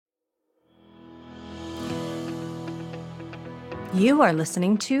You are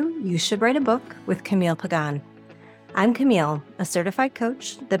listening to You Should Write a Book with Camille Pagan. I'm Camille, a certified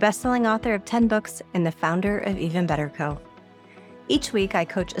coach, the best-selling author of 10 books, and the founder of Even Better Co. Each week, I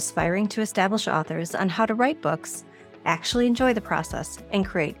coach aspiring to establish authors on how to write books, actually enjoy the process, and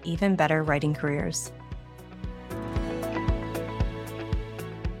create even better writing careers.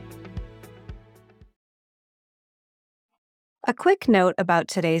 A quick note about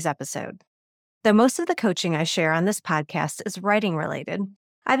today's episode. Though most of the coaching I share on this podcast is writing related,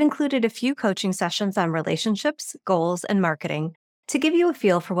 I've included a few coaching sessions on relationships, goals, and marketing to give you a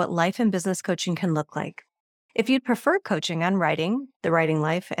feel for what life and business coaching can look like. If you'd prefer coaching on writing, the writing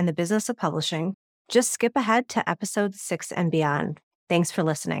life, and the business of publishing, just skip ahead to episode 6 and beyond. Thanks for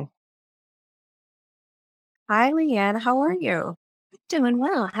listening. Hi, Lea Ann. How are you? Doing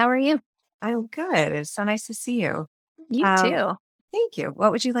well. How are you? I'm good. It's so nice to see you. You too. Thank you.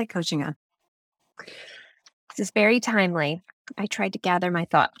 What would you like coaching on? This is very timely. I tried to gather my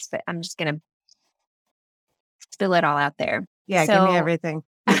thoughts, but I'm just going to spill it all out there. Yeah, give me everything.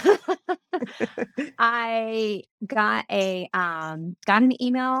 I got an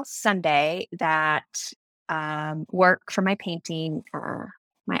email Sunday that work for my painting or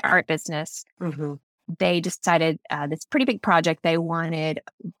my art business. Mm-hmm. They decided this pretty big project. They wanted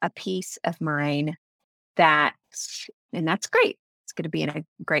a piece of mine and that's great. It's going to be in a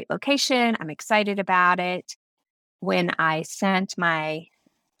great location. I'm excited about it. When I sent my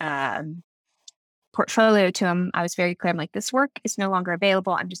portfolio to them, I was very clear. I'm like, this work is no longer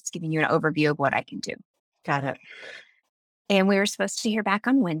available. I'm just giving you an overview of what I can do. Got it. And we were supposed to hear back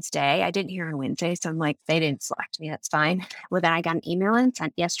on Wednesday. I didn't hear on Wednesday. So I'm like, they didn't select me. That's fine. Well, then I got an email and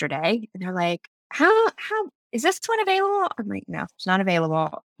sent yesterday. And they're like, how is this one available? I'm like, no, it's not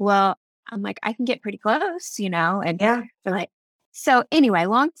available. Well, I'm like, I can get pretty close, And yeah, they're like, so anyway,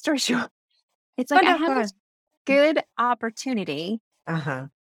 long story short, it's like I have this good opportunity, but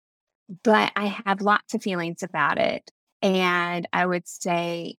I have lots of feelings about it. And I would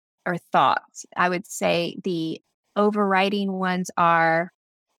say, or thoughts, I would say the overriding ones are,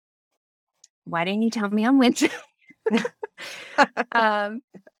 why didn't you tell me on Wednesday?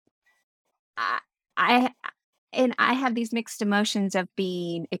 I have these mixed emotions of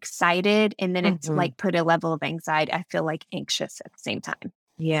being excited, and then it's like put a level of anxiety. I feel like anxious at the same time.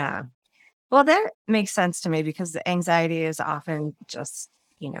 Yeah. Well, that makes sense to me because the anxiety is often just,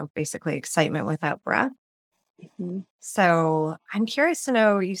 basically excitement without breath. Mm-hmm. So I'm curious to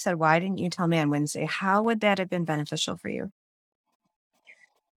know, you said, why didn't you tell me on Wednesday? How would that have been beneficial for you?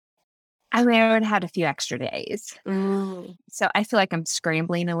 I mean, I would have had a few extra days. So I feel like I'm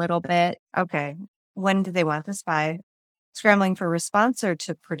scrambling a little bit. Okay. When did they want this by? Scrambling for response or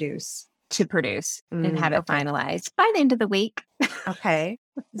to produce? To produce and have it finalized by the end of the week. Okay.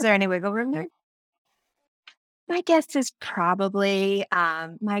 Is there any wiggle room there? My guess is probably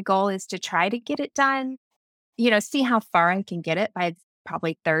my goal is to try to get it done, see how far I can get it by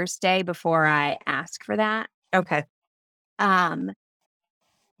probably Thursday before I ask for that. Okay.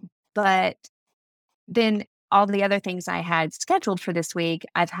 But then all the other things I had scheduled for this week,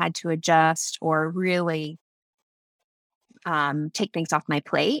 I've had to adjust or really take things off my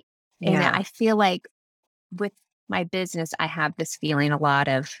plate. Yeah. And I feel like with my business, I have this feeling a lot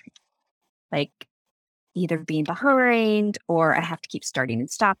of like either being behind or I have to keep starting and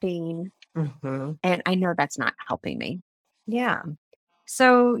stopping. Mm-hmm. And I know that's not helping me. Yeah.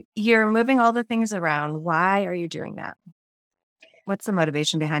 So you're moving all the things around. Why are you doing that? What's the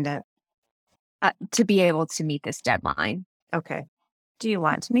motivation behind it? To be able to meet this deadline. Okay. Do you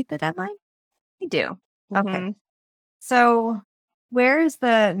want to meet the deadline? I do. Okay. Mm-hmm. So where is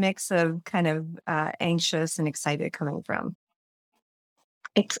the mix of kind of anxious and excited coming from?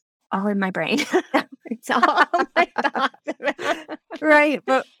 It's all in my brain. It's all my thoughts. Right.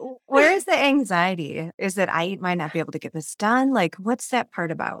 But where is the anxiety? Is that I might not be able to get this done? Like, what's that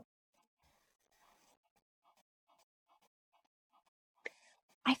part about?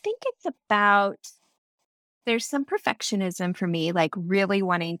 I think it's about, there's some perfectionism for me, like really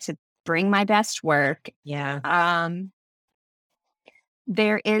wanting to bring my best work. Yeah.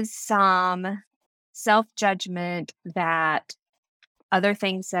 There is some self-judgment that other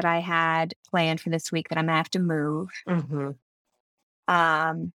things that I had planned for this week that I'm going to have to move. Mm-hmm.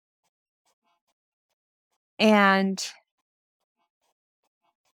 And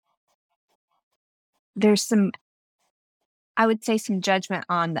there's some, I would say some judgment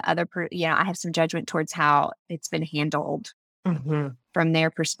on the other, I have some judgment towards how it's been handled from their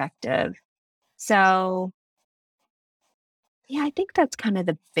perspective. So yeah, I think that's kind of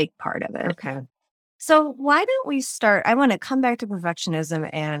the big part of it. Okay. So why don't we start, I want to come back to perfectionism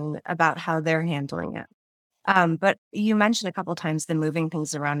and about how they're handling it. But you mentioned a couple times the moving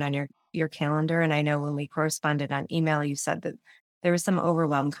things around on your calendar. And I know when we corresponded on email, you said that there was some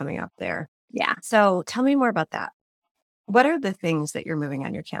overwhelm coming up there. Yeah. So tell me more about that. What are the things that you're moving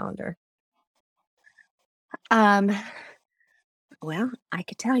on your calendar? Well, I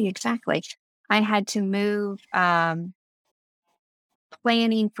could tell you exactly. I had to move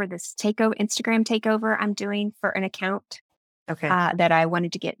planning for this Instagram takeover I'm doing for an account Okay. that I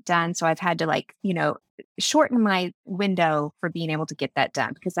wanted to get done. So I've had to shorten my window for being able to get that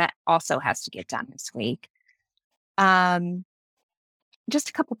done because that also has to get done this week. Um, just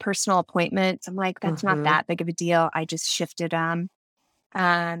a couple personal appointments. I'm like, that's not that big of a deal. I just shifted them.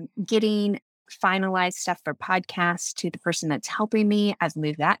 Getting finalized stuff for podcasts to the person that's helping me. I've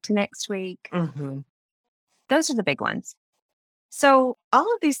moved that to next week. Those are the big ones. So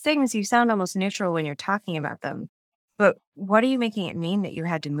all of these things, you sound almost neutral when you're talking about them, but what are you making it mean that you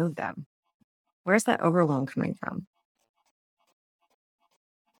had to move them? Where's that overwhelm coming from?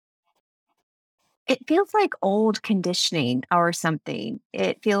 It feels like old conditioning or something.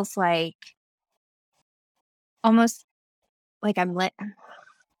 It feels like almost like can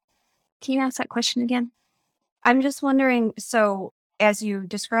you ask that question again? I'm just wondering, so as you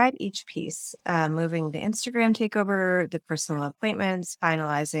describe each piece, moving the Instagram takeover, the personal appointments,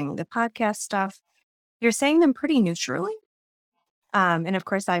 finalizing the podcast stuff, you're saying them pretty neutrally. And of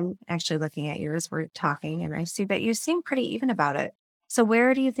course, I'm actually looking at yours. We're talking, and I see that you seem pretty even about it. So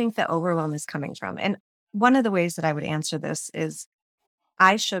where do you think the overwhelm is coming from? And one of the ways that I would answer this is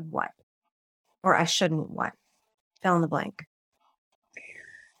I should what? Or I shouldn't what? Fill in the blank.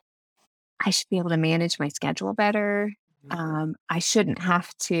 I should be able to manage my schedule better. I shouldn't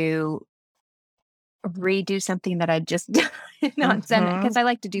have to redo something that I just done on Sunday because I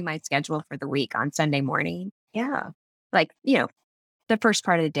like to do my schedule for the week on Sunday morning. Yeah. Like, the first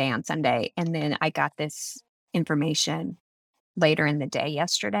part of the day on Sunday. And then I got this information later in the day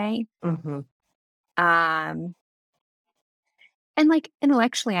yesterday. Um, and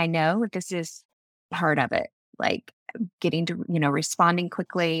intellectually, I know that this is part of it. Like getting to, responding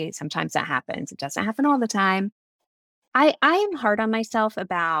quickly. Sometimes that happens. It doesn't happen all the time. I am hard on myself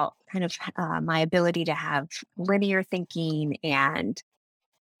about kind of my ability to have linear thinking, and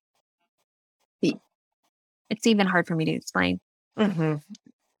it's even hard for me to explain. I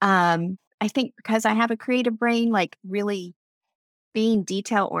think because I have a creative brain, like really being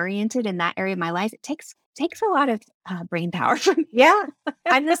detail oriented in that area of my life, it takes a lot of brain power from me. Yeah,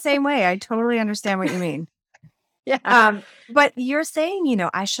 I'm the same way. I totally understand what you mean. Yeah. But you're saying,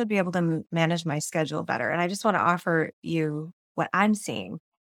 I should be able to manage my schedule better. And I just want to offer you what I'm seeing,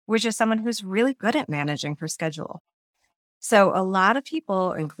 which is someone who's really good at managing her schedule. So a lot of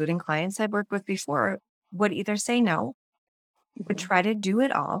people, including clients I've worked with before, would either say no, would try to do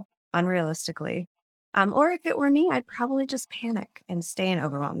it all unrealistically. Or if it were me, I'd probably just panic and stay in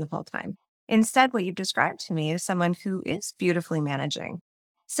overwhelm the whole time. Instead, what you've described to me is someone who is beautifully managing.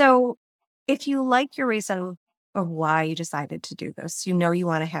 So if you like your reason of why you decided to do this, you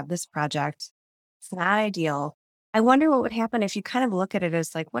want to have this project, it's not ideal. I wonder what would happen if you kind of look at it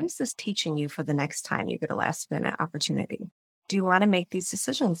as like, what is this teaching you for the next time you get a last minute opportunity? Do you want to make these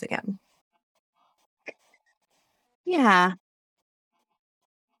decisions again? Yeah.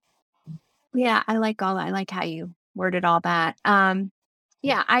 Yeah. I like all that. I like how you worded all that.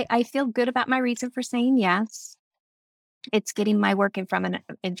 Yeah, I feel good about my reason for saying yes. It's getting my work in front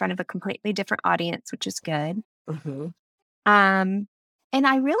of a completely different audience, which is good. Um, and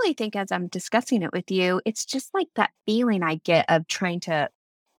I really think as I'm discussing it with you, it's just like that feeling I get of trying to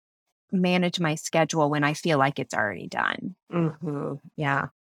manage my schedule when I feel like it's already done. Yeah.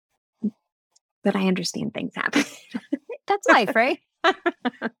 But I understand things happen. That's life, right?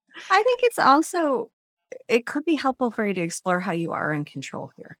 I think it's also, it could be helpful for you to explore how you are in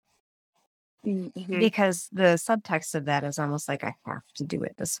control here. Because the subtext of that is almost like I have to do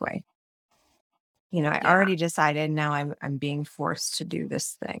it this way. I already decided, now I'm being forced to do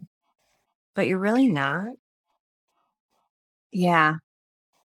this thing. But you're really not. Yeah.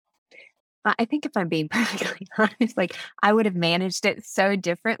 I think if I'm being perfectly honest, like I would have managed it so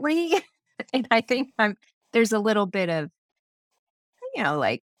differently. And I think there's a little bit of,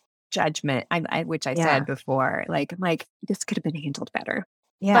 like judgment, which I said before, like, I'm like, this could have been handled better.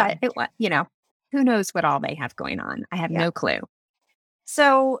 Yeah. But it was, who knows what all they have going on? I have no clue.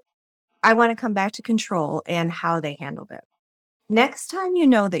 So I want to come back to control and how they handled it. Next time you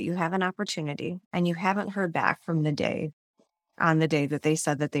know that you have an opportunity and you haven't heard back from on the day that they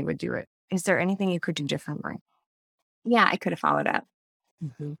said that they would do it, is there anything you could do differently? Yeah, I could have followed up.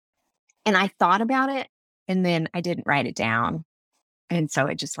 And I thought about it, and then I didn't write it down. And so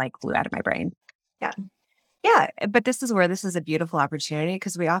it just like flew out of my brain. Yeah. Yeah, but this is a beautiful opportunity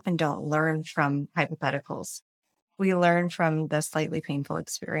because we often don't learn from hypotheticals. We learn from the slightly painful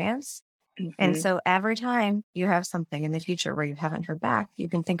experience. And Mm-hmm. so every time you have something in the future where you haven't heard back, you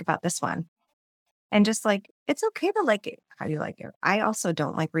can think about this one. And just like, it's okay to like it. How do you like it? I also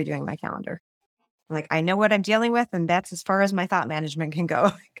don't like redoing my calendar. Like, I know what I'm dealing with, and that's as far as my thought management can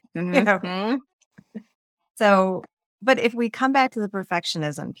go. you know? Mm-hmm. So, but if we come back to the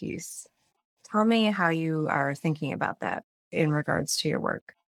perfectionism piece, tell me how you are thinking about that in regards to your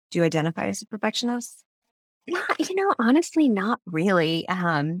work. Do you identify as a perfectionist? Honestly, not really.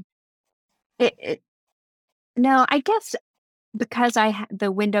 No, I guess because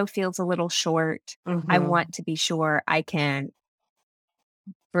the window feels a little short, I Mm-hmm. want to be sure I can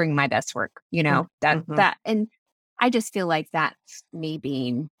bring my best work, Mm-hmm. and I just feel like that's me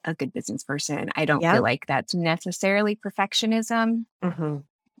being a good business person. I don't feel Yep. like that's necessarily perfectionism, Mm-hmm.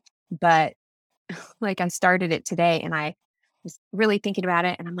 but like I started it today and I was really thinking about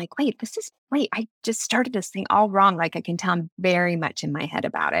it and I'm like, wait, I just started this thing all wrong. Like I can tell I'm very much in my head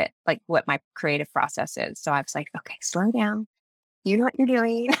about it, like what my creative process is. So I was like, okay, slow down. You know what you're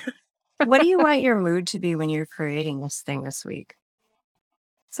doing. What do you want your mood to be when you're creating this thing this week?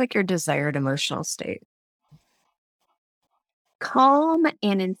 It's like your desired emotional state. Calm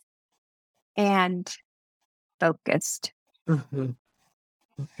and focused. Mm-hmm.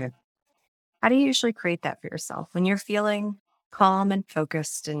 Okay. How do you usually create that for yourself when you're feeling calm and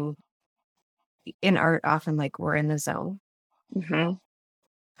focused? And in art, often like we're in the zone. Hmm.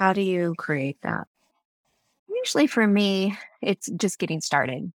 How do you create that? Usually for me, it's just getting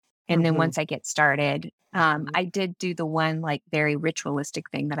started. And then Mm-hmm. once I get started, Mm-hmm. I did do the one like very ritualistic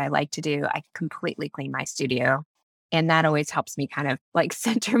thing that I like to do. I completely clean my studio. And that always helps me kind of like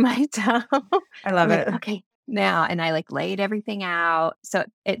center myself. I I'm love like, it. okay, now, and I like laid everything out. So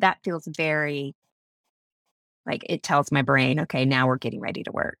that feels very like it tells my brain, okay, now we're getting ready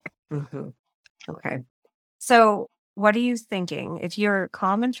to work. Mm-hmm. Okay. So, what are you thinking? If you're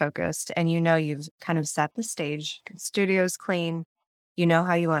calm and focused and you know you've kind of set the stage, studio's clean, you know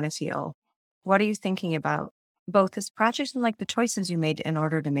how you want to feel, what are you thinking about both this project and like the choices you made in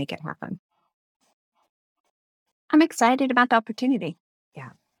order to make it happen? I'm excited about the opportunity. Yeah.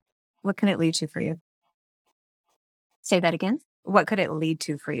 What can it lead to for you? Say that again. What could it lead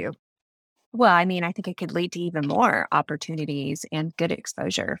to for you? Well, I mean, I think it could lead to even more opportunities and good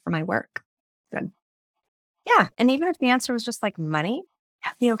exposure for my work. Good. Yeah. And even if the answer was just like money,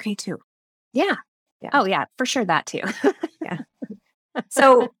 that'd be okay too. Yeah. Yeah. Oh, yeah, for sure. That too. Yeah.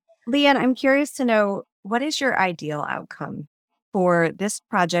 So, Leanne, I'm curious to know what is your ideal outcome for this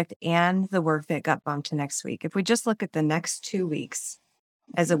project and the work that got bumped to next week? If we just look at the next 2 weeks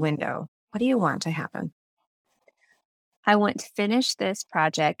as a window, what do you want to happen? I want to finish this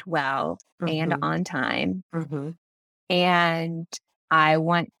project well and Mm-hmm. on time. Mm-hmm. And I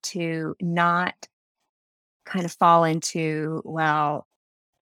want to not kind of fall into, well,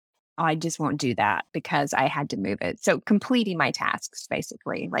 I just won't do that because I had to move it. So completing my tasks,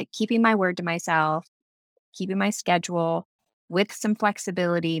 basically, like keeping my word to myself, keeping my schedule with some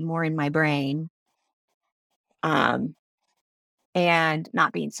flexibility more in my brain, um, and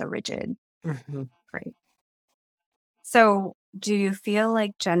not being so rigid. Mm-hmm. Great. So, do you feel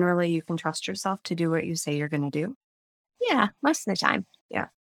like generally you can trust yourself to do what you say you're going to do? Yeah, most of the time. Yeah.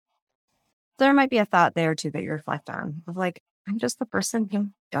 There might be a thought there too that you reflect on of like, I'm just the person who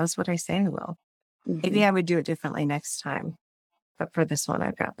does what I say I will. Hmm. Maybe I would do it differently next time. But for this one,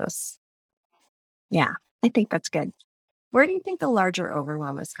 I've got this. Yeah, I think that's good. Where do you think the larger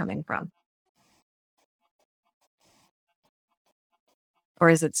overwhelm is coming from? Or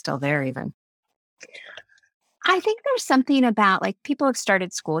is it still there even? I think there's something about like people have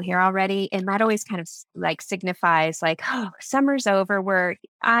started school here already, and that always kind of like signifies like, oh, summer's over, where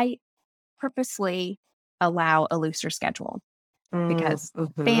I purposely allow a looser schedule because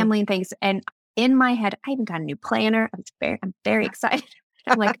Mm-hmm. family and things. And in my head, I even got a new planner. I'm very excited.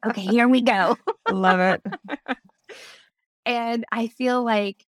 I'm like, okay, here we go. Love it. And I feel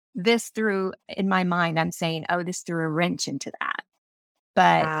like this threw in my mind, I'm saying, oh, this threw a wrench into that.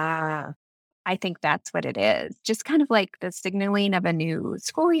 But Ah, I think that's what it is. Just kind of like the signaling of a new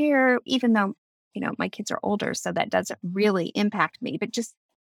school year, even though, my kids are older, so that doesn't really impact me, but just,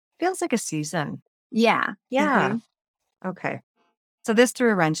 feels like a season. yeah. Yeah. Hmm. Okay. So this threw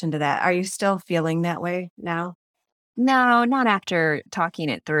a wrench into that. Are you still feeling that way now? No, not after talking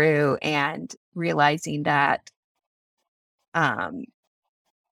it through and realizing that um,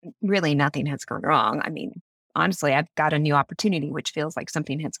 really nothing has gone wrong. I mean, honestly, I've got a new opportunity, which feels like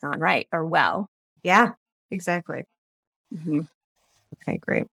something has gone right or well. Yeah, exactly. Mhm. Okay,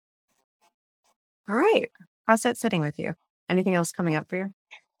 great. All right. How's that sitting with you? Anything else coming up for you?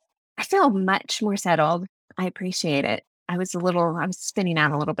 I feel much more settled. I appreciate it. I was spinning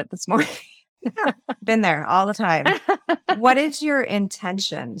out a little bit this morning. Yeah, been there all the time. What is your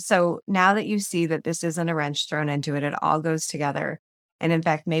intention? So now that you see that this isn't a wrench thrown into it, it all goes together. And in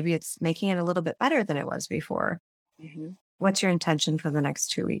fact, maybe it's making it a little bit better than it was before. Mm-hmm. What's your intention for the next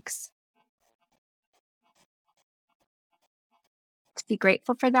 2 weeks? To be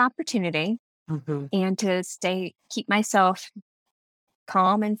grateful for the opportunity and to keep myself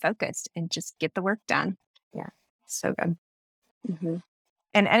calm and focused and just get the work done. Yeah, so good. Mm-hmm.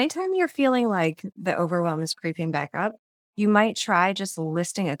 And anytime you're feeling like the overwhelm is creeping back up, you might try just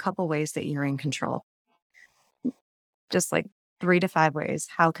listing a couple ways that you're in control. Just like 3 to 5 ways.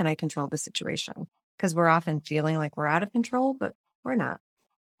 How can I control the situation? Because we're often feeling like we're out of control, but we're not.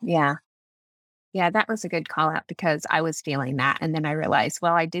 Yeah. Yeah, that was a good call out because I was feeling that. And then I realized,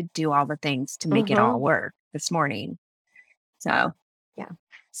 well, I did do all the things to make it all work this morning. So, yeah.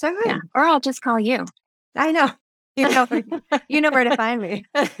 So good. Yeah. Or I'll just call you. I know. You know where to find me.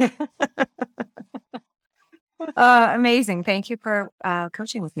 Amazing. Thank you for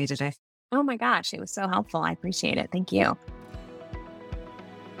coaching with me today. Oh my gosh, it was so helpful. I appreciate it. Thank you.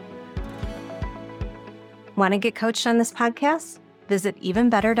 Want to get coached on this podcast? Visit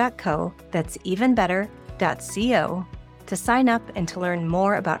evenbetter.co, that's evenbetter.co, to sign up and to learn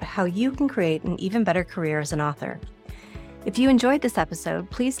more about how you can create an even better career as an author. If you enjoyed this episode,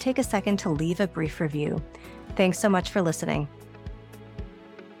 please take a second to leave a brief review. Thanks so much for listening.